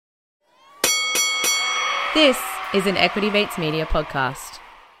This is an Equity Mates Media podcast.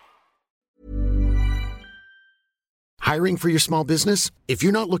 Hiring for your small business? If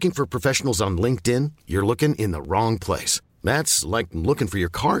you're not looking for professionals on LinkedIn, you're looking in the wrong place. That's like looking for your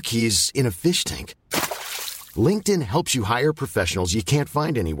car keys in a fish tank. LinkedIn helps you hire professionals you can't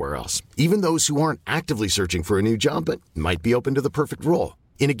find anywhere else, even those who aren't actively searching for a new job but might be open to the perfect role.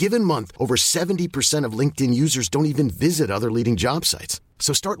 In a given month, over 70% of LinkedIn users don't even visit other leading job sites.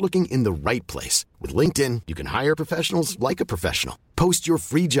 So start looking in the right place. With LinkedIn, you can hire professionals like a professional. Post your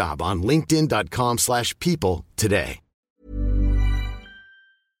free job on linkedin.com/people today.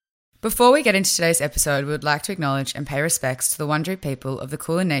 Before we get into today's episode, we would like to acknowledge and pay respects to the Wurundjeri people of the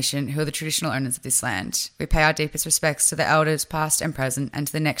Kulin Nation who are the traditional owners of this land. We pay our deepest respects to the elders past and present and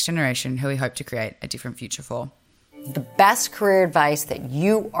to the next generation who we hope to create a different future for. The best career advice that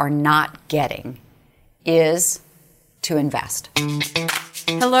you are not getting is to invest.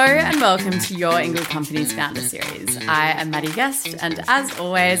 Hello and welcome to Your In Good Company's Founder Series. I am Maddy Guest, and as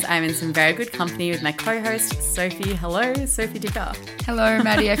always, I'm in some very good company with my co-host, Sophie. Hello, Sophie Dicker. Hello,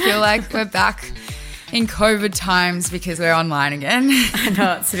 Maddy. I feel like we're back in COVID times because we're online again. I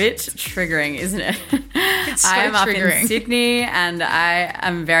know, it's a bit triggering, isn't it? It's so I am triggering. up in Sydney, and I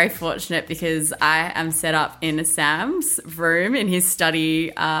am very fortunate because I am set up in Sam's room in his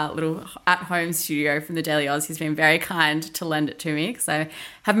study, little at-home studio from the Daily Oz. He's been very kind to lend it to me because I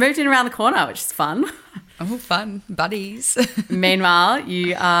have moved in around the corner, which is fun. Oh, fun. Buddies. Meanwhile,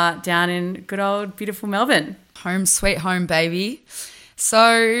 you are down in good old beautiful Melbourne. Home sweet home, baby.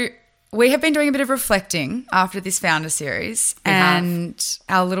 So we have been doing a bit of reflecting after this Founder Series, and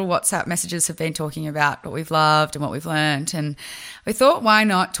our little WhatsApp messages have been talking about what we've loved and what we've learned, and we thought, why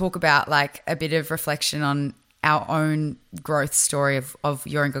not talk about like a bit of reflection on our own growth story of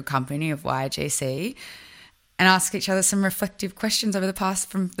You're in Good Company, of YIGC, and ask each other some reflective questions over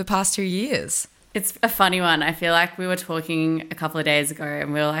from the past 2 years. It's a funny one. I feel like we were talking a couple of days ago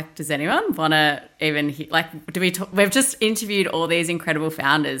and we were like, does anyone want to even hear, we've just interviewed all these incredible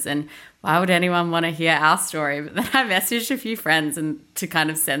founders, and why would anyone want to hear our story? But then I messaged a few friends and to kind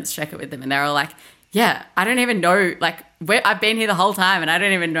of sense check it with them, and they were like, yeah, I don't even know, I've been here the whole time and I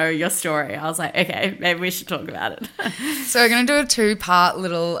don't even know your story. I was like, okay, maybe we should talk about it. So we're going to do a 2-part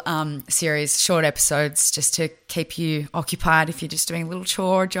little series, short episodes, just to keep you occupied if you're just doing a little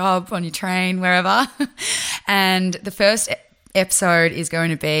chore job on your train, wherever. And the first episode is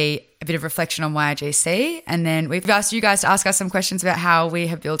going to be a bit of reflection on YIGC, and then we've asked you guys to ask us some questions about how we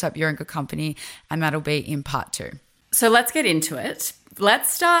have built up You're in Good Company, and that'll be in part 2. So let's get into it.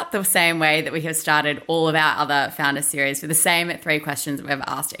 Let's start the same way that we have started all of our other Founder Series, with the same 3 questions that we've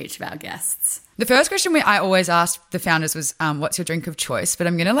asked each of our guests. The first question I always asked the founders was, what's your drink of choice? But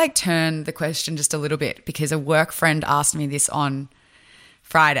I'm going to turn the question just a little bit because a work friend asked me this on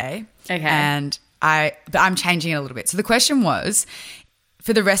Friday. Okay. And I'm changing it a little bit. So the question was,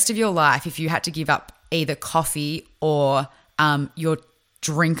 for the rest of your life, if you had to give up either coffee or your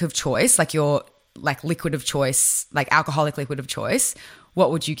drink of choice, like your liquid of choice, like alcoholic liquid of choice, what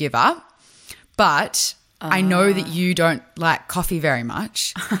would you give up? But I know that you don't like coffee very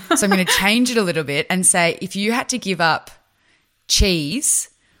much. So I'm going to change it a little bit and say, if you had to give up cheese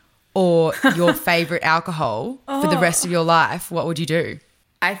or your favorite alcohol for the rest of your life, what would you do?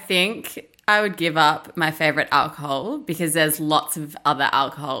 I think I would give up my favorite alcohol because there's lots of other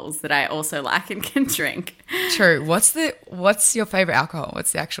alcohols that I also like and can drink. True. What's your favorite alcohol?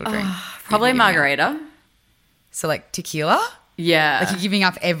 What's the actual drink? Probably margarita. So tequila? Yeah. You're giving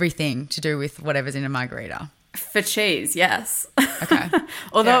up everything to do with whatever's in a margarita. For cheese, yes. Okay.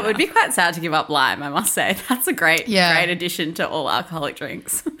 Although it would be quite sad to give up lime, I must say. That's a great addition to all alcoholic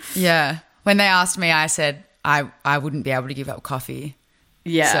drinks. Yeah. When they asked me, I said I wouldn't be able to give up coffee.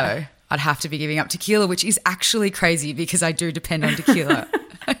 Yeah. So I'd have to be giving up tequila, which is actually crazy because I do depend on tequila.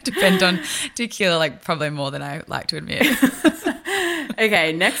 I depend on tequila probably more than I like to admit.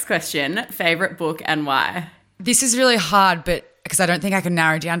 Okay, next question. Favorite book and why? This is really hard, but because I don't think I can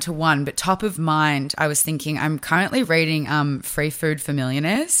narrow down to one, but top of mind, I was thinking I'm currently reading Free Food for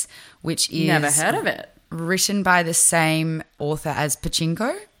Millionaires, which is never heard of it. Written by the same author as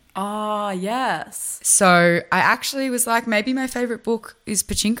Pachinko. Oh, yes. So I actually was like, maybe my favorite book is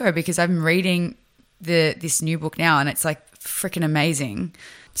Pachinko because I'm reading this new book now and it's freaking amazing.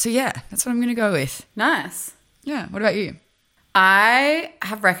 So yeah, that's what I'm going to go with. Nice. Yeah. What about you? I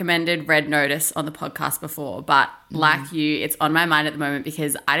have recommended Red Notice on the podcast before, but like you, it's on my mind at the moment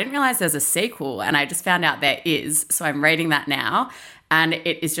because I didn't realize there's a sequel and I just found out there is. So I'm reading that now and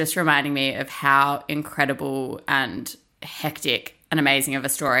it is just reminding me of how incredible and hectic and amazing of a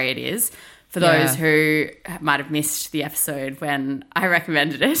story it is. For those who might have missed the episode when I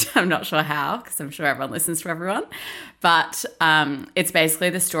recommended it, I'm not sure how, because I'm sure everyone listens to everyone. But it's basically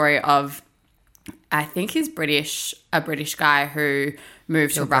the story of, I think he's a British guy who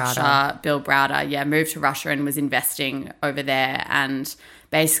moved to Russia, Bill Browder, moved to Russia and was investing over there and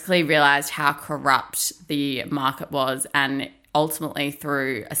basically realized how corrupt the market was, and ultimately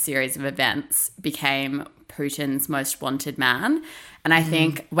through a series of events became Putin's most wanted man. And I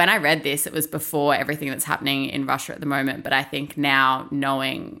think when I read this, it was before everything that's happening in Russia at the moment. But I think now,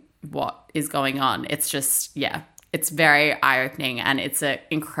 knowing what is going on, it's just, it's very eye-opening, and it's an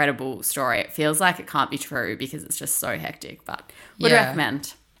incredible story. It feels like it can't be true because it's just so hectic, but would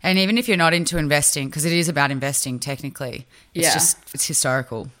recommend. And even if you're not into investing, because it is about investing technically, it's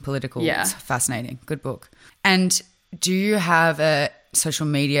historical, political. Yeah. It's fascinating. Good book. And do you have a social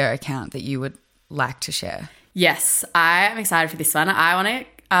media account that you would like to share? Yes, I am excited for this one. I want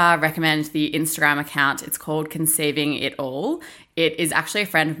to recommend the Instagram account. It's called Conceiving It All. It is actually a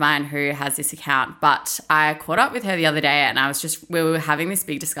friend of mine who has this account, but I caught up with her the other day and we were having this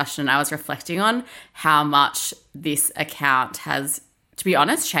big discussion. I was reflecting on how much this account has, to be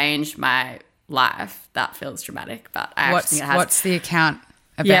honest, changed my life. That feels dramatic, but I actually think it has. What's the account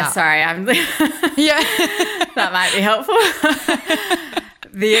about? Yeah, sorry. That might be helpful.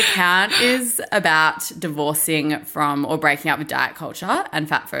 The account is about divorcing from or breaking up with diet culture and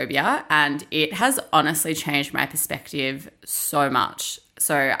fat phobia, and it has honestly changed my perspective so much.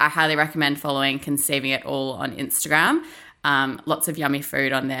 So I highly recommend following Conceiving It All on Instagram. Lots of yummy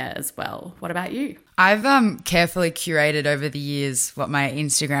food on there as well. What about you? I've carefully curated over the years what my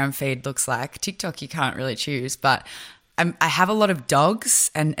Instagram feed looks like. TikTok you can't really choose, but I have a lot of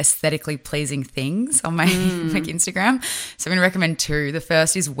dogs and aesthetically pleasing things on my like Instagram. So I'm going to recommend two. The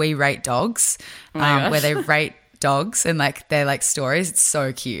first is We Rate Dogs, where they rate dogs and like they're like stories. It's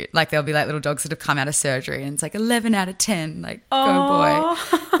so cute. Like there'll be like little dogs that have come out of surgery and it's like 11 out of 10. Like, go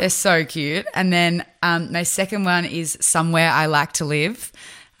boy. They're so cute. And then my second one is Somewhere I Like to Live.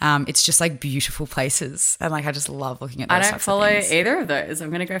 It's just like beautiful places. And like I just love looking at those. I don't follow either of those. I'm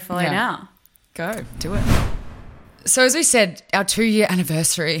going to go follow now. Go. Do it. So as we said, our 2-year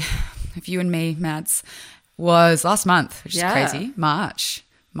anniversary of you and me, Mads, was last month, which is crazy, March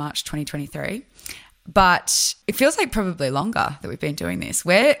 2023. But it feels like probably longer that we've been doing this.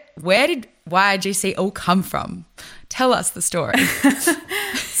 Where did YIGC all come from? Tell us the story.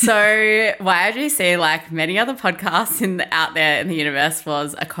 So YIGC, like many other podcasts out there in the universe,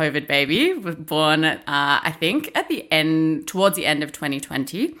 was a COVID baby. Was born, I think, towards the end of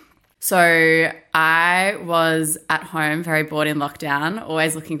 2020. So I was at home, very bored in lockdown,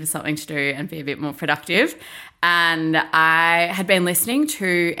 always looking for something to do and be a bit more productive. And I had been listening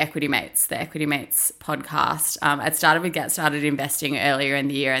to Equity Mates, the Equity Mates podcast. I'd started with Get Started Investing earlier in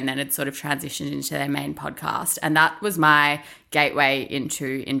the year, and then it sort of transitioned into their main podcast. And that was my gateway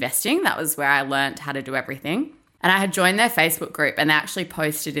into investing. That was where I learned how to do everything. And I had joined their Facebook group, and they actually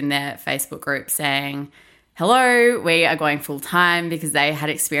posted in their Facebook group saying, hello, we are going full time, because they had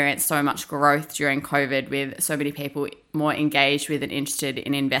experienced so much growth during COVID with so many people more engaged with and interested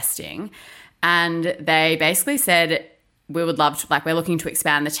in investing. And they basically said, we would love to, we're looking to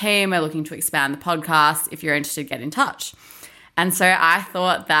expand the team, we're looking to expand the podcast. If you're interested, get in touch. And so I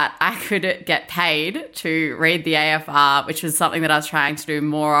thought that I could get paid to read the AFR, which was something that I was trying to do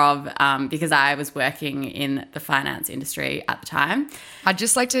more of because I was working in the finance industry at the time. I'd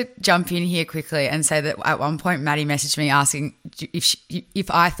just like to jump in here quickly and say that at one point Maddy messaged me asking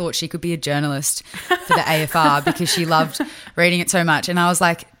if I thought she could be a journalist for the AFR because she loved reading it so much. And I was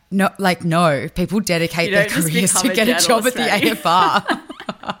like, no, people dedicate their careers to get a job at the AFR.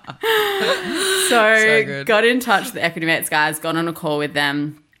 So got in touch with the Equity Mates guys, got on a call with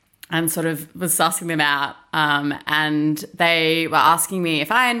them and sort of was sussing them out. And they were asking me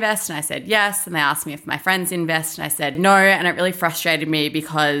if I invest, and I said yes. And they asked me if my friends invest, and I said no. And it really frustrated me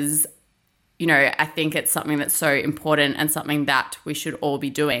because, I think it's something that's so important and something that we should all be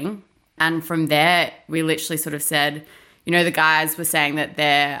doing. And from there, we literally sort of said, the guys were saying that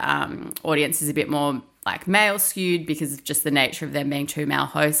their audience is a bit more like male skewed because of just the nature of them being two male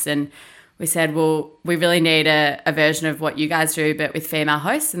hosts. And we said, well, we really need a version of what you guys do, but with female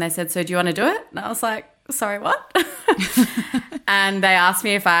hosts. And they said, so do you want to do it? And I was like, sorry, what? And they asked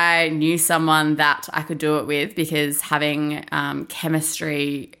me if I knew someone that I could do it with, because having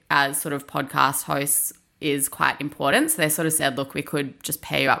chemistry as sort of podcast hosts is quite important. So they sort of said, look, we could just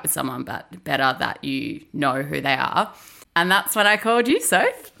pair you up with someone, but better that you know who they are. And that's when I called you,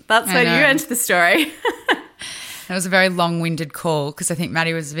 Soph. That's when you entered the story. It was a very long-winded call because I think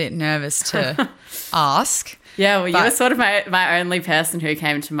Maddy was a bit nervous to ask. Yeah, well, you were sort of my only person who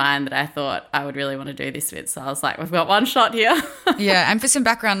came to mind that I thought I would really want to do this with. So I was like, we've got one shot here. Yeah, and for some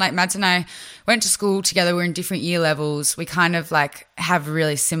background, like Mads and I went to school together. We're in different year levels. We kind of like have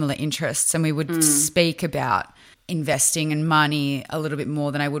really similar interests, and we would speak about investing and money a little bit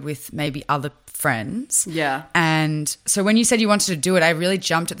more than I would with maybe other friends. Yeah. And so when you said you wanted to do it, I really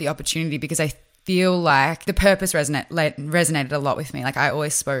jumped at the opportunity because I feel like the purpose resonated a lot with me. Like I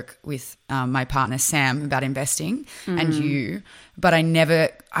always spoke with my partner Sam about investing and you, but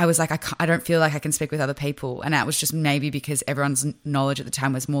I was like, I don't feel like I can speak with other people. And that was just maybe because everyone's knowledge at the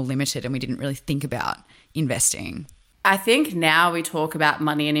time was more limited and we didn't really think about investing. I think now we talk about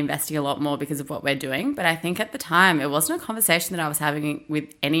money and investing a lot more because of what we're doing. But I think at the time it wasn't a conversation that I was having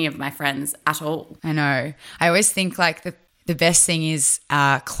with any of my friends at all. I know. I always think like the best thing is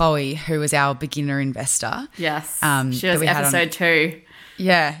Chloe, who was our beginner investor. Yes. She was episode 2.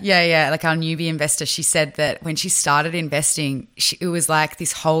 Yeah. Like our newbie investor, she said that when she started investing, it was like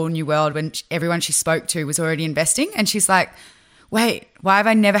this whole new world when everyone she spoke to was already investing. And she's like, wait, why have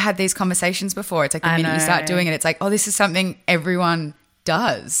I never had these conversations before? It's like the minute you start doing it, it's like, oh, this is something everyone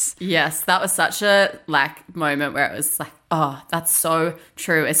does. Yes, that was such a moment where it was like, oh, that's so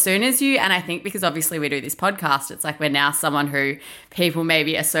true. As soon as and I think because obviously we do this podcast, it's like we're now someone who people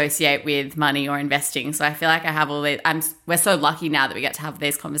maybe associate with money or investing. So I feel like I have all these, we're so lucky now that we get to have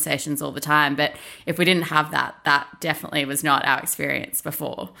these conversations all the time. But if we didn't have that definitely was not our experience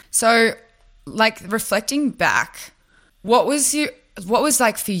before. So like reflecting back, what was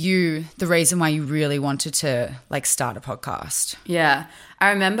like for you the reason why you really wanted to like start a podcast? Yeah. I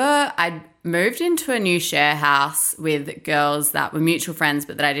remember I moved into a new share house with girls that were mutual friends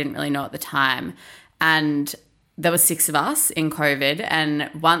but that I didn't really know at the time. And there were 6 of us in COVID. And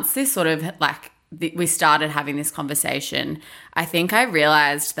once this sort of we started having this conversation, I think I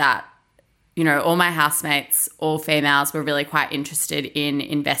realized that all my housemates, all females, were really quite interested in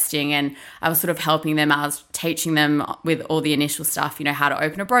investing, and I was sort of helping them. I was teaching them with all the initial stuff, how to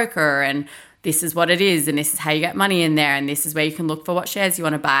open a broker, and this is what it is, and this is how you get money in there, and this is where you can look for what shares you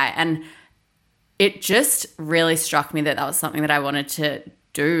want to buy. And it just really struck me that was something that I wanted to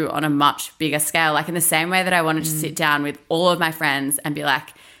do on a much bigger scale, like in the same way that I wanted to sit down with all of my friends and be like,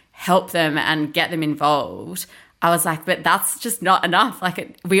 help them and get them involved. I was like, but that's just not enough.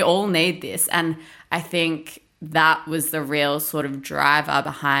 Like we all need this. And I think that was the real sort of driver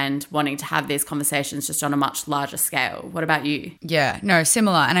behind wanting to have these conversations just on a much larger scale. What about you? Yeah, no,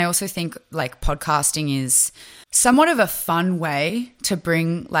 similar. And I also think like podcasting is somewhat of a fun way to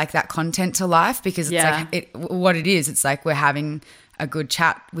bring like that content to life because it's what it is. It's like we're having a good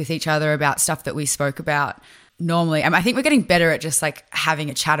chat with each other about stuff that we spoke about normally. I think we're getting better at just like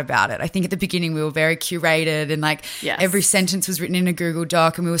having a chat about it. I think at the beginning we were very curated and like every sentence was written in a Google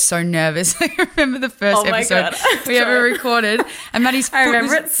Doc and we were so nervous. I remember the first episode we ever recorded and Maddy's foot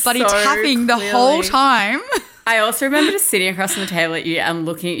was bloody tapping the whole time. I also remember just sitting across from the table at you and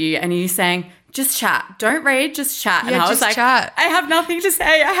looking at you and you saying, just chat. Don't read, just chat. And I was like, chat. I have nothing to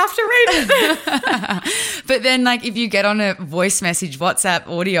say. I have to read it. But then like if you get on a voice message, WhatsApp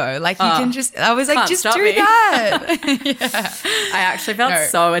audio, like you can just, I was like, just do that. I actually felt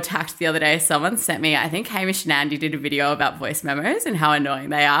so attacked the other day. Someone sent me, I think Hamish and Andy did a video about voice memos and how annoying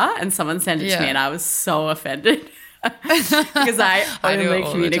they are. And someone sent it to me and I was so offended. Because I only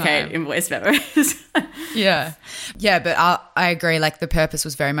communicate in voice memos. Yeah, but I agree. Like the purpose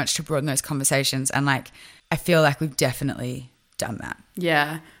was very much to broaden those conversations, and like I feel like we've definitely done that.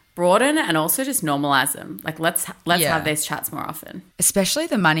 Yeah, broaden and also just normalize them. Like let's have these chats more often, especially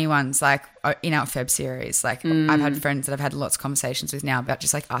the money ones. Like in our Feb series, like I've had friends that I've had lots of conversations with now about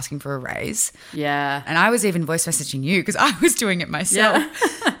just like asking for a raise. Yeah, and I was even voice messaging you because I was doing it myself.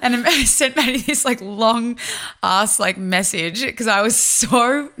 Yeah. And I sent Maddy this like long ass like message because I was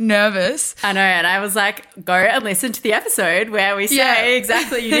so nervous. I know, and I was like, go and listen to the episode where we say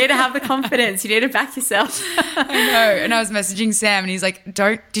exactly, you need to have the confidence, you need to back yourself. I know, and I was messaging Sam and he's like,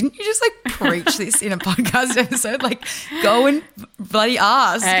 didn't you just like preach this in a podcast episode? Like go and bloody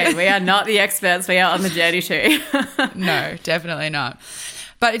ask. Hey, we are not the experts, we are on the journey too. No, definitely not.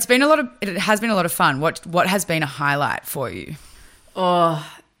 But it has been a lot of fun. What has been a highlight for you?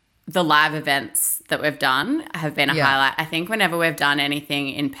 Oh, the live events that we've done have been a highlight. I think whenever we've done anything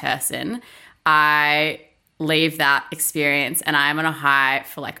in person, I leave that experience and I'm on a high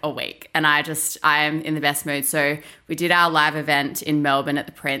for like a week and I am in the best mood. So we did our live event in Melbourne at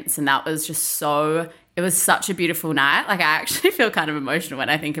the Prince and that was just it was such a beautiful night. Like I actually feel kind of emotional when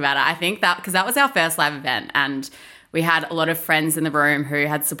I think about it. I think that because that was our first live event and we had a lot of friends in the room who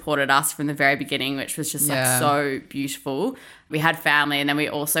had supported us from the very beginning, which was just like so beautiful. We had family, and then we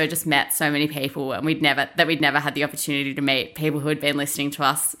also just met so many people, and we'd never had the opportunity to meet people who had been listening to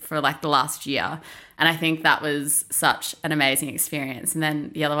us for like the last year. And I think that was such an amazing experience. And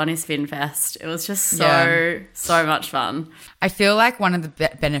then the other one is FinFest. It was just so much fun. I feel like one of the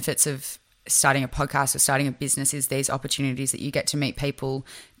benefits of starting a podcast or starting a business is these opportunities that you get to meet people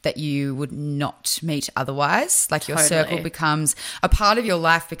that you would not meet otherwise. Like your circle becomes, a part of your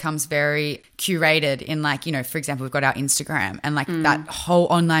life becomes very curated in like, you know, for example, we've got our Instagram and like that whole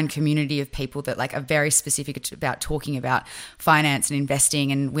online community of people that like are very specific about talking about finance and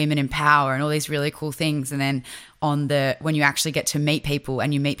investing and women in power and all these really cool things. And then when you actually get to meet people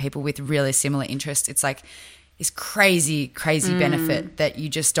and you meet people with really similar interests, it's like this crazy benefit that you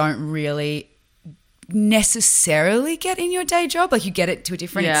just don't really necessarily get in your day job. Like you get it to a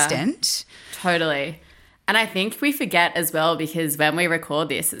different extent. Totally. And I think we forget as well, because when we record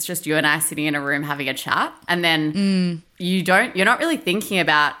this, it's just you and I sitting in a room having a chat, and then you're not really thinking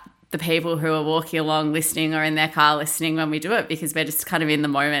about the people who are walking along listening or in their car listening when we do it, because we're just kind of in the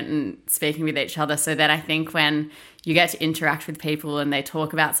moment and speaking with each other. So then I think when you get to interact with people and they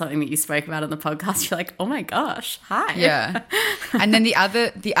talk about something that you spoke about on the podcast, you're like, oh my gosh, hi. Yeah. And then the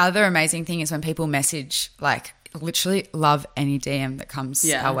other amazing thing is when people message, like literally love any DM that comes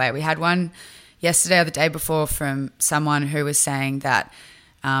our way. We had one yesterday or the day before from someone who was saying that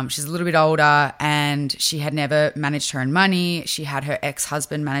she's a little bit older and she had never managed her own money. She had her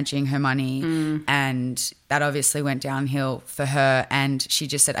ex-husband managing her money and that obviously went downhill for her. And she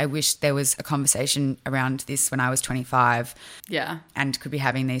just said, I wish there was a conversation around this when I was 25 and could be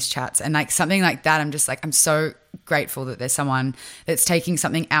having these chats. And like something like that, I'm just like, I'm so grateful that there's someone that's taking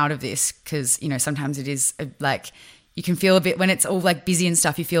something out of this, because, you know, sometimes it is like – you can feel a bit, when it's all like busy and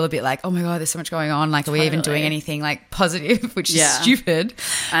stuff, you feel a bit like, oh my God, there's so much going on. Like, are we even doing anything like positive, which is stupid.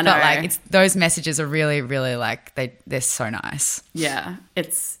 I know. But like those messages are really, really like, they're so nice. Yeah,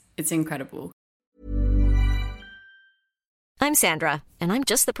 it's incredible. I'm Sandra, and I'm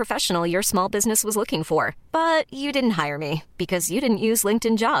just the professional your small business was looking for. But you didn't hire me because you didn't use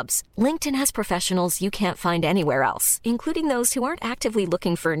LinkedIn Jobs. LinkedIn has professionals you can't find anywhere else, including those who aren't actively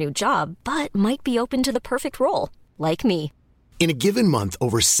looking for a new job, but might be open to the perfect role. Like me. In a given month,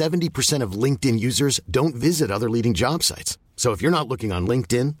 over 70% of LinkedIn users don't visit other leading job sites. So if you're not looking on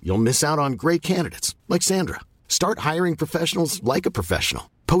LinkedIn, you'll miss out on great candidates like Sandra. Start hiring professionals like a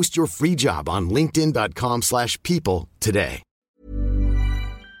professional. Post your free job on linkedin.com/people today.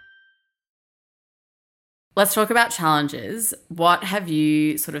 Let's talk about challenges. What have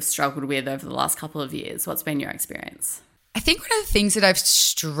you sort of struggled with over the last couple of years? What's been your experience? I think one of the things that I've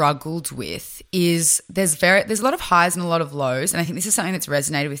struggled with is there's a lot of highs and a lot of lows. And I think this is something that's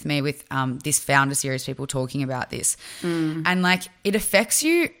resonated with me with this founder series, people talking about this. And like it affects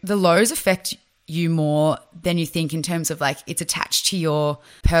you, the lows affect you more than you think in terms of like it's attached to your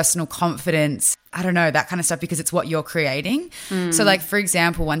personal confidence. I don't know, that kind of stuff, because it's what you're creating. So like, for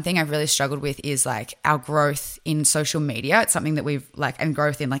example, one thing I've really struggled with is like our growth in social media. It's something that we've like, and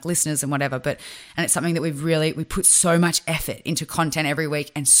growth in like listeners and whatever, and it's something that we put so much effort into content every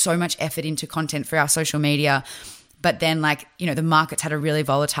week and so much effort into content for our social media. But then like, you know, the market's had a really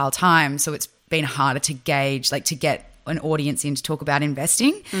volatile time. So it's been harder to gauge, like to get an audience in to talk about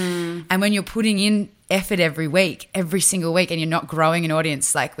investing. And when you're putting in effort every week, every single week, and you're not growing an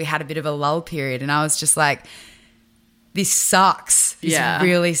audience, like we had a bit of a lull period, and I was just like, this sucks. This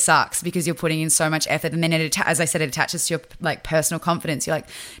really sucks, because you're putting in so much effort, and then as I said, it attaches to your like personal confidence. You're like,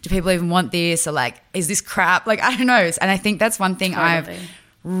 do people even want this? Or like, is this crap? Like, I don't know. And I think that's one thing I've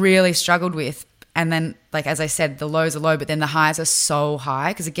really struggled with. And then, like, as I said, the lows are low, but then the highs are so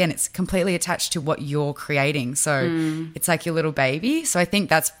high, because again, it's completely attached to what you're creating. So it's like your little baby. So I think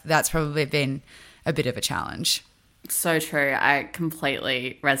that's probably been a bit of a challenge. So true. I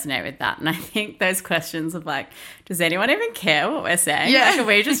completely resonate with that. And I think those questions of like, does anyone even care what we're saying? Yeah. Like, are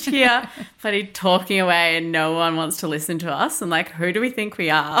we just here bloody talking away and no one wants to listen to us? And like, who do we think we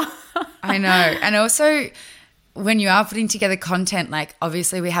are? I know. And also, when you are putting together content, like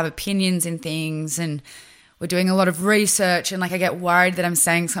obviously we have opinions in things and we're doing a lot of research, and like I get worried that I'm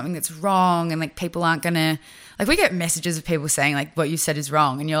saying something that's wrong, and like people aren't going to, like we get messages of people saying like what you said is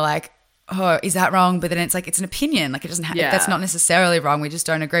wrong, and you're like, oh, is that wrong? But then it's like, it's an opinion. Like it doesn't have, that's not necessarily wrong. We just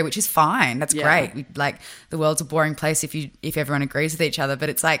don't agree, which is fine. That's great. Like the world's a boring place if everyone agrees with each other, but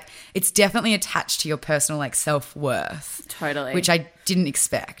it's like, it's definitely attached to your personal like self-worth. Totally. Which I didn't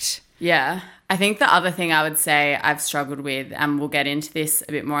expect. Yeah. I think the other thing I would say I've struggled with, and we'll get into this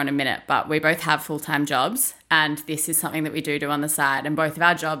a bit more in a minute, but we both have full-time jobs, and this is something that we do on the side, and both of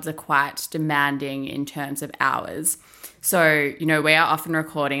our jobs are quite demanding in terms of hours. So, you know, we are often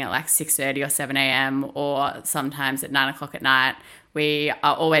recording at like 6:30 or 7 a.m. or sometimes at 9 o'clock at night. We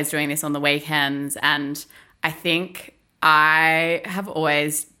are always doing this on the weekends, and I think I have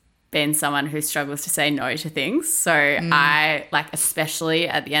always been someone who struggles to say no to things. So I, like, especially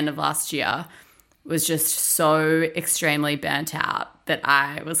at the end of last year, was just so extremely burnt out that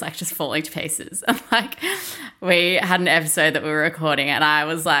I was like just falling to pieces. And like we had an episode that we were recording and I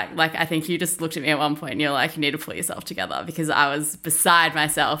was like I think you just looked at me at one point and you're like, you need to pull yourself together, because I was beside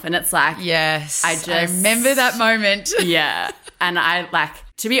myself. And it's like, yes, I remember that moment. Yeah. And I like,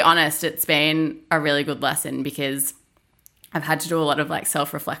 to be honest, it's been a really good lesson, because I've had to do a lot of like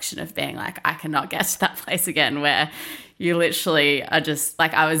self-reflection of being like, I cannot get to that place again where you literally are just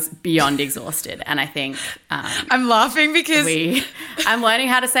like, I was beyond exhausted. And I think I'm laughing because I'm learning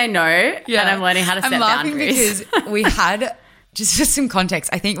how to say no, and I'm learning how to set boundaries. Because we had, just for some context,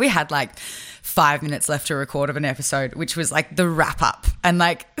 I think we had like 5 minutes left to record of an episode, which was like the wrap up and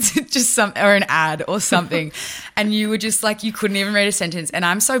like just or an ad or something. And you were just like, you couldn't even read a sentence. And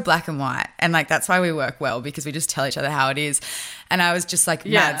I'm so black and white. And like, that's why we work well, because we just tell each other how it is. And I was just like,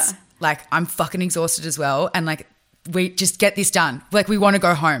 Mads, like I'm fucking exhausted as well. And like, we just get this done. Like we want to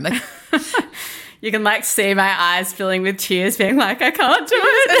go home. Like you can like see my eyes filling with tears, being like, I can't do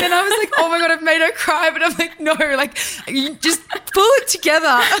it. And then I was like, oh my God, I've made her cry. But I'm like, no, like you just pull it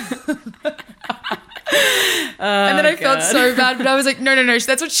together. And then I felt so bad, but I was like, no,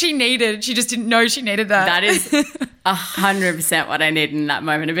 that's what she needed. She just didn't know she needed that. That is 100% what I needed in that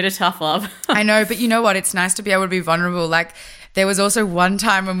moment, a bit of tough love. I know, but you know what? It's nice to be able to be vulnerable. Like there was also one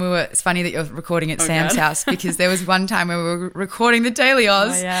time when it's funny that you're recording at Sam's house, because there was one time when we were recording the Daily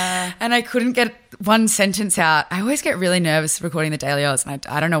Oz and I couldn't get one sentence out. I always get really nervous recording the Daily Oz, and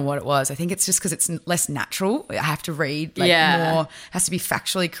I don't know what it was. I think it's just because it's less natural. I have to read more, has to be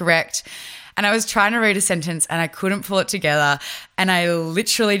factually correct. And I was trying to read a sentence and I couldn't pull it together, and I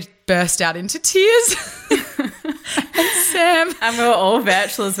literally burst out into tears. And Sam. And we were all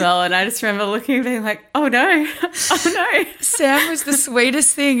virtual as well, and I just remember looking and being like, oh no. Sam was the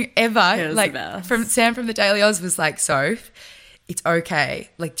sweetest thing ever. It was like the best. Sam from the Daily Oz was like, Soph, it's okay.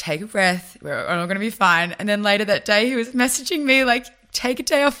 Like take a breath. We're all going to be fine. And then later that day he was messaging me like, take a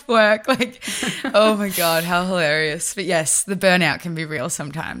day off work. Like, oh my God, how hilarious. But yes, the burnout can be real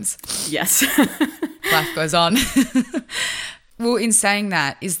sometimes. Yes. Life goes on. Well, in saying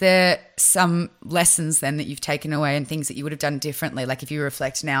that, is there some lessons then that you've taken away and things that you would have done differently? Like if you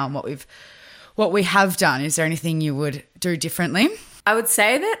reflect now on what we have done, is there anything you would do differently? I would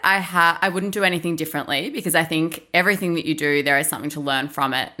say that I wouldn't do anything differently, because I think everything that you do, there is something to learn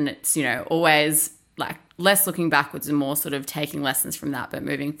from it. And it's, you know, always like less looking backwards and more sort of taking lessons from that, but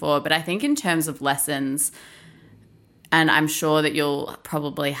moving forward. But I think in terms of lessons, and I'm sure that you'll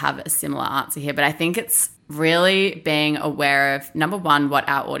probably have a similar answer here, but I think it's really being aware of, number one, what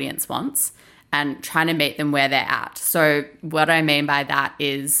our audience wants and trying to meet them where they're at. So what I mean by that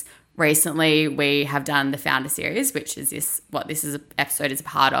is recently we have done the Founder Series, which is what this episode is a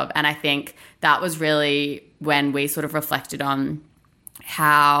part of. And I think that was really when we sort of reflected on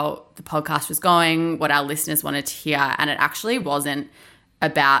how the podcast was going, what our listeners wanted to hear. And it actually wasn't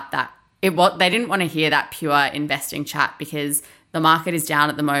about that. They didn't want to hear that pure investing chat, because the market is down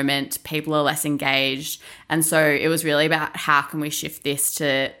at the moment, people are less engaged. And so it was really about how can we shift this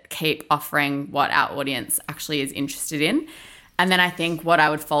to keep offering what our audience actually is interested in. And then I think what I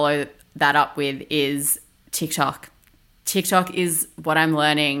would follow that up with is TikTok. TikTok is what I'm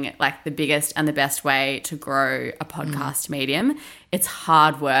learning, like the biggest and the best way to grow a podcast medium. It's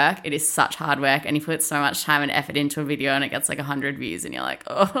hard work. It is such hard work. And you put so much time and effort into a video and it gets like 100 views and you're like,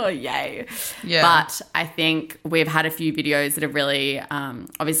 oh, yay. Yeah. But I think we've had a few videos that have really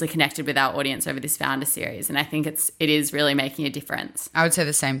obviously connected with our audience over this Founder Series. And I think it is really making a difference. I would say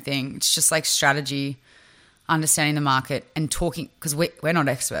the same thing. It's just like strategy, understanding the market and talking, because we're not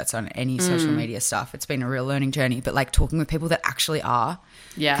experts on any social media stuff. It's been a real learning journey, but like talking with people that actually are.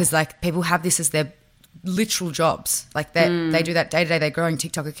 Yeah. Because like people have this as their literal jobs. Like they do that day to day. They're growing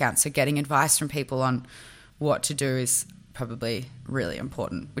TikTok accounts. So getting advice from people on what to do is probably really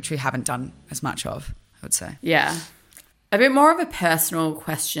important, which we haven't done as much of, I would say. Yeah. A bit more of a personal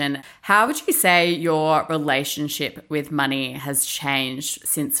question. How would you say your relationship with money has changed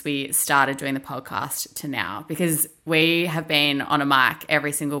since we started doing the podcast to now? Because we have been on a mic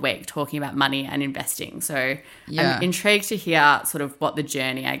every single week talking about money and investing. So I'm intrigued to hear sort of what the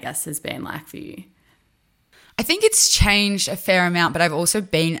journey, I guess, has been like for you. I think it's changed a fair amount, but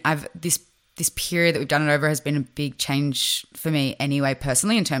this period that we've done it over has been a big change for me anyway,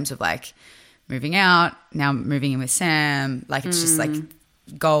 personally, in terms of like moving out, now moving in with Sam. Like it's just like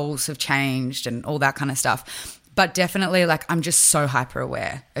goals have changed and all that kind of stuff. But definitely like I'm just so hyper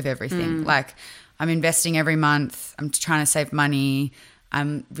aware of everything. Like I'm investing every month. I'm trying to save money.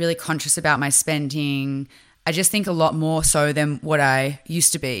 I'm really conscious about my spending. I just think a lot more so than what I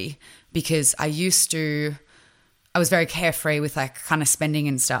used to be, because I was very carefree with like kind of spending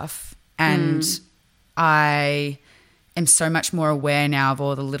and stuff. And I am so much more aware now of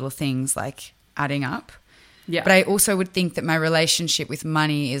all the little things like adding up. Yeah. But I also would think that my relationship with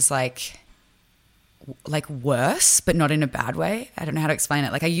money is like worse, but not in a bad way. I don't know how to explain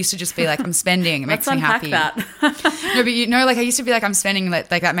it. Like I used to just be like, I'm spending, it makes me happy. That. No, but like I used to be like, I'm spending, like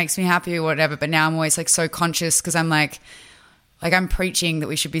that makes me happy or whatever. But now I'm always like so conscious because I'm like I'm preaching that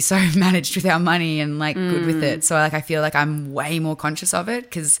we should be so managed with our money and like good with it. So like I feel like I'm way more conscious of it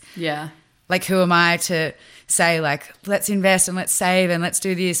because like who am I to say like let's invest and let's save and let's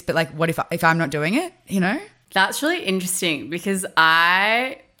do this, but like what if I'm not doing it, you know? That's really interesting because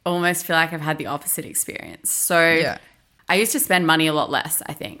I almost feel like I've had the opposite experience. So I used to spend money a lot less,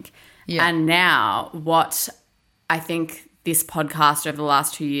 I think. Yeah. And now what I think this podcast over the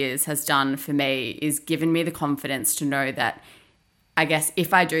last 2 years has done for me is given me the confidence to know that I guess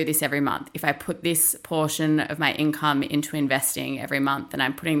if I do this every month, if I put this portion of my income into investing every month and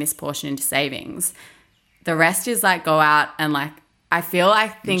I'm putting this portion into savings, the rest is like go out and like I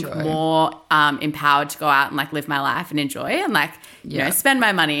think enjoy. More empowered to go out and like live my life and enjoy and like, you know, spend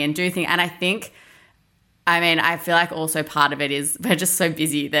my money and do things. And I think, I feel like also part of it is we're just so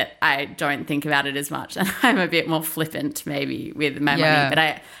busy that I don't think about it as much and I'm a bit more flippant maybe with my money.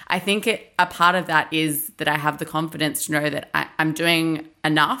 But I think a part of that is that I have the confidence to know that I'm doing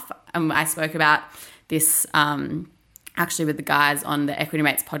enough. I spoke about this actually with the guys on the Equity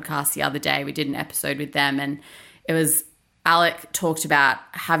Mates podcast the other day. We did an episode with them and it was Alec talked about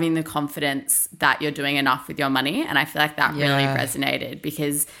having the confidence that you're doing enough with your money. And I feel like that really resonated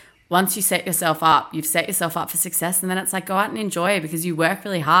because once you set yourself up, you've set yourself up for success and then it's like go out and enjoy because you work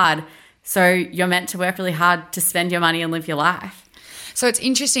really hard. So you're meant to work really hard to spend your money and live your life. So it's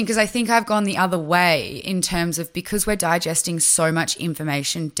interesting because I think I've gone the other way in terms of because we're digesting so much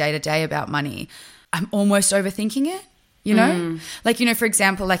information day to day about money, I'm almost overthinking it, you know? Like, you know, for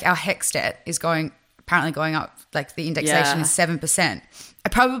example, like our HEX debt is apparently going up, like the indexation is 7%. I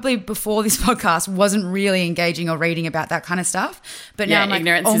probably before this podcast wasn't really engaging or reading about that kind of stuff. But now I'm like,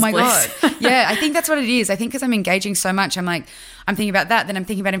 oh my God. Yeah, I think that's what it is. I think because I'm engaging so much, I'm like, I'm thinking about that. Then I'm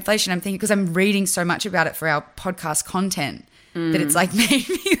thinking about inflation. I'm thinking because I'm reading so much about it for our podcast content that it's like made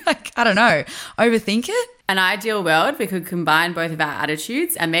me like, I don't know, overthink it. An ideal world, we could combine both of our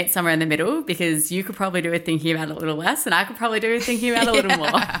attitudes and meet somewhere in the middle because you could probably do with thinking about it a little less and I could probably do with thinking about it a little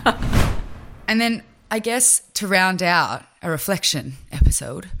more. And then I guess to round out a reflection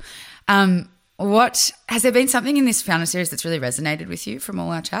episode, what has there been something in this founder series that's really resonated with you from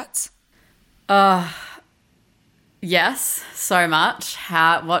all our chats? Yes, so much.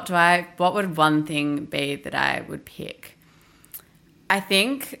 What would one thing be that I would pick? I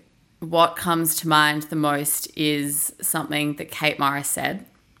think what comes to mind the most is something that Kate Morris said,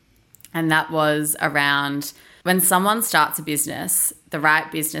 and that was around when someone starts a business, the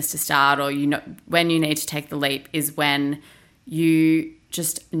right business to start or when you need to take the leap is when you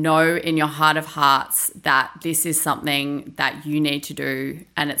just know in your heart of hearts that this is something that you need to do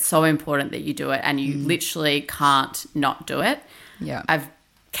and it's so important that you do it and you literally can't not do it. Yeah.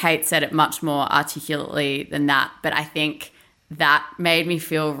 Kate said it much more articulately than that, but I think that made me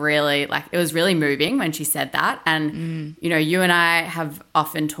feel really like it was really moving when she said that. And, you know, you and I have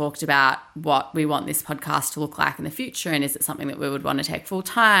often talked about what we want this podcast to look like in the future and is it something that we would want to take full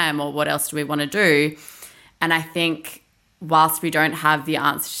time or what else do we want to do? And I think whilst we don't have the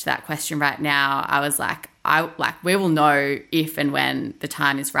answer to that question right now, I was like, we will know if and when the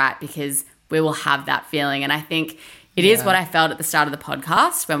time is right because we will have that feeling. And I think it is what I felt at the start of the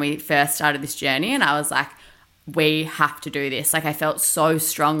podcast when we first started this journey. And I was like, we have to do this. Like I felt so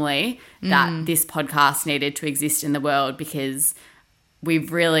strongly that this podcast needed to exist in the world because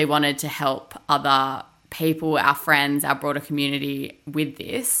we've really wanted to help other people, our friends, our broader community with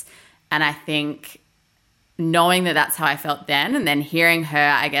this. And I think knowing that that's how I felt then and then hearing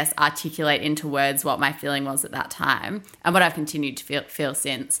her, I guess, articulate into words what my feeling was at that time and what I've continued to feel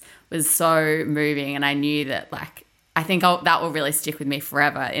since was so moving. And I knew that like, I think that will really stick with me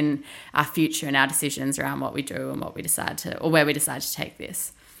forever in our future and our decisions around what we do and what we decide to, or where we decide to take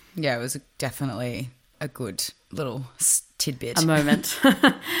this. Yeah, it was definitely a good little tidbit. A moment.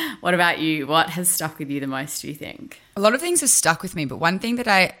 What about you? What has stuck with you the most, do you think? A lot of things have stuck with me, but one thing that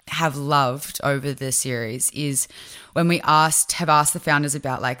I have loved over the series is when we have asked the founders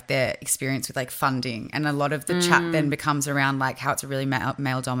about like their experience with like funding, and a lot of the chat then becomes around like how it's a really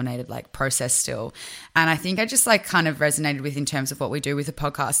male dominated like process still. And I think I just like kind of resonated with in terms of what we do with the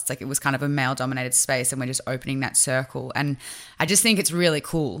podcast. It's like it was kind of a male dominated space and we're just opening that circle. And I just think it's really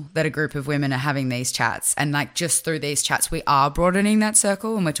cool that a group of women are having these chats, and like just through these chats we are broadening that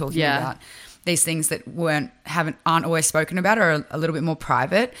circle, and we're talking about these things that aren't always spoken about or are a little bit more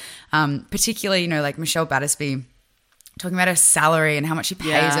private. Particularly, you know, like Michelle Battersby talking about her salary and how much she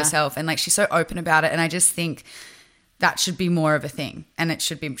pays herself, and like she's so open about it. And I just think that should be more of a thing, and it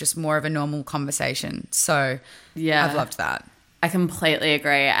should be just more of a normal conversation. So I've loved that. I completely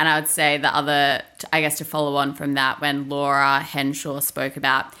agree. And I would say the other, I guess to follow on from that, when Laura Henshaw spoke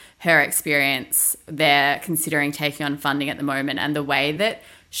about her experience, they're considering taking on funding at the moment, and the way that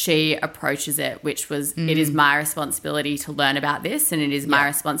she approaches it, which was, it is my responsibility to learn about this, and it is my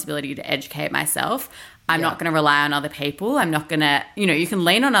responsibility to educate myself. I'm not going to rely on other people. I'm not going to, you know, you can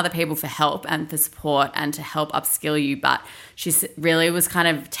lean on other people for help and for support and to help upskill you, but she really was kind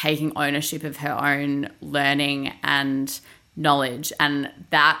of taking ownership of her own learning and knowledge. And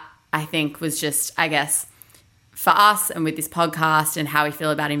that, I think, was just, I guess, for us and with this podcast and how we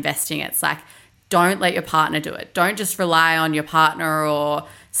feel about investing, it's like, don't let your partner do it. Don't just rely on your partner or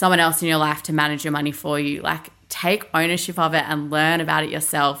someone else in your life to manage your money for you. Like, take ownership of it and learn about it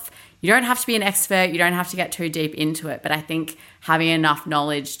yourself. You don't have to be an expert. You don't have to get too deep into it. But I think having enough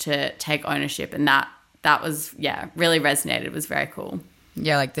knowledge to take ownership, and that was, really resonated. It was very cool.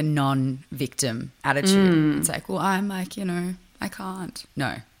 Yeah, like the non-victim attitude. It's like, well, I'm like, you know, I can't.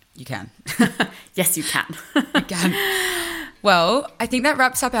 No, you can. Yes, you can. You can. Well, I think that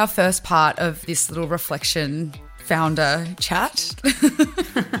wraps up our first part of this little reflection founder chat.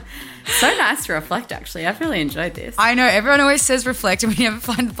 So nice to reflect, actually. I've really enjoyed this. I know. Everyone always says reflect and we never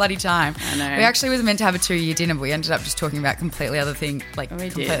find the bloody time. I know. We actually was meant to have a 2-year dinner, but we ended up just talking about completely other things, like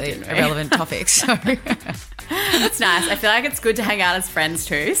completely irrelevant topics. So that's nice. I feel like it's good to hang out as friends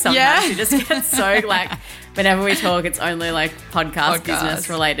too. Sometimes you just get so like, whenever we talk, it's only like podcast business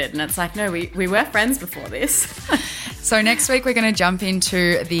related. And it's like, no, we were friends before this. So next week we're going to jump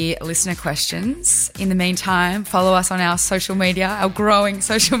into the listener questions. In the meantime, follow us on our social media, our growing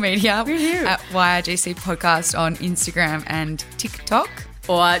social media at YIGC Podcast on Instagram and TikTok.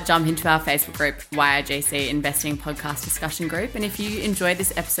 Or jump into our Facebook group, YIGC Investing Podcast Discussion Group. And if you enjoyed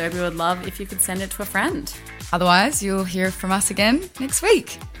this episode, we would love if you could send it to a friend. Otherwise, you'll hear from us again next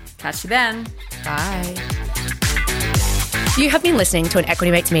week. Catch you then. Bye. You have been listening to an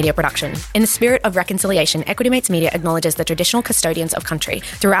Equity Mates Media production. In the spirit of reconciliation, Equity Mates Media acknowledges the traditional custodians of country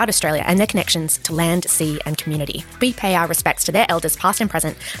throughout Australia and their connections to land, sea and community. We pay our respects to their elders past and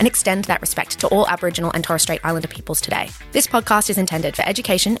present and extend that respect to all Aboriginal and Torres Strait Islander peoples today. This podcast is intended for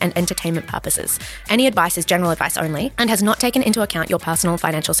education and entertainment purposes. Any advice is general advice only and has not taken into account your personal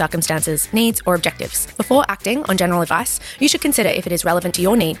financial circumstances, needs or objectives. Before acting on general advice, you should consider if it is relevant to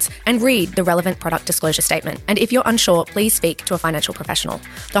your needs and read the relevant product disclosure statement. And if you're unsure, please speak to a financial professional.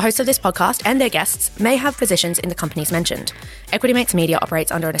 The hosts of this podcast and their guests may have positions in the companies mentioned. Equity Mates Media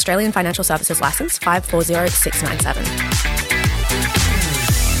operates under an Australian Financial Services Licence 540697.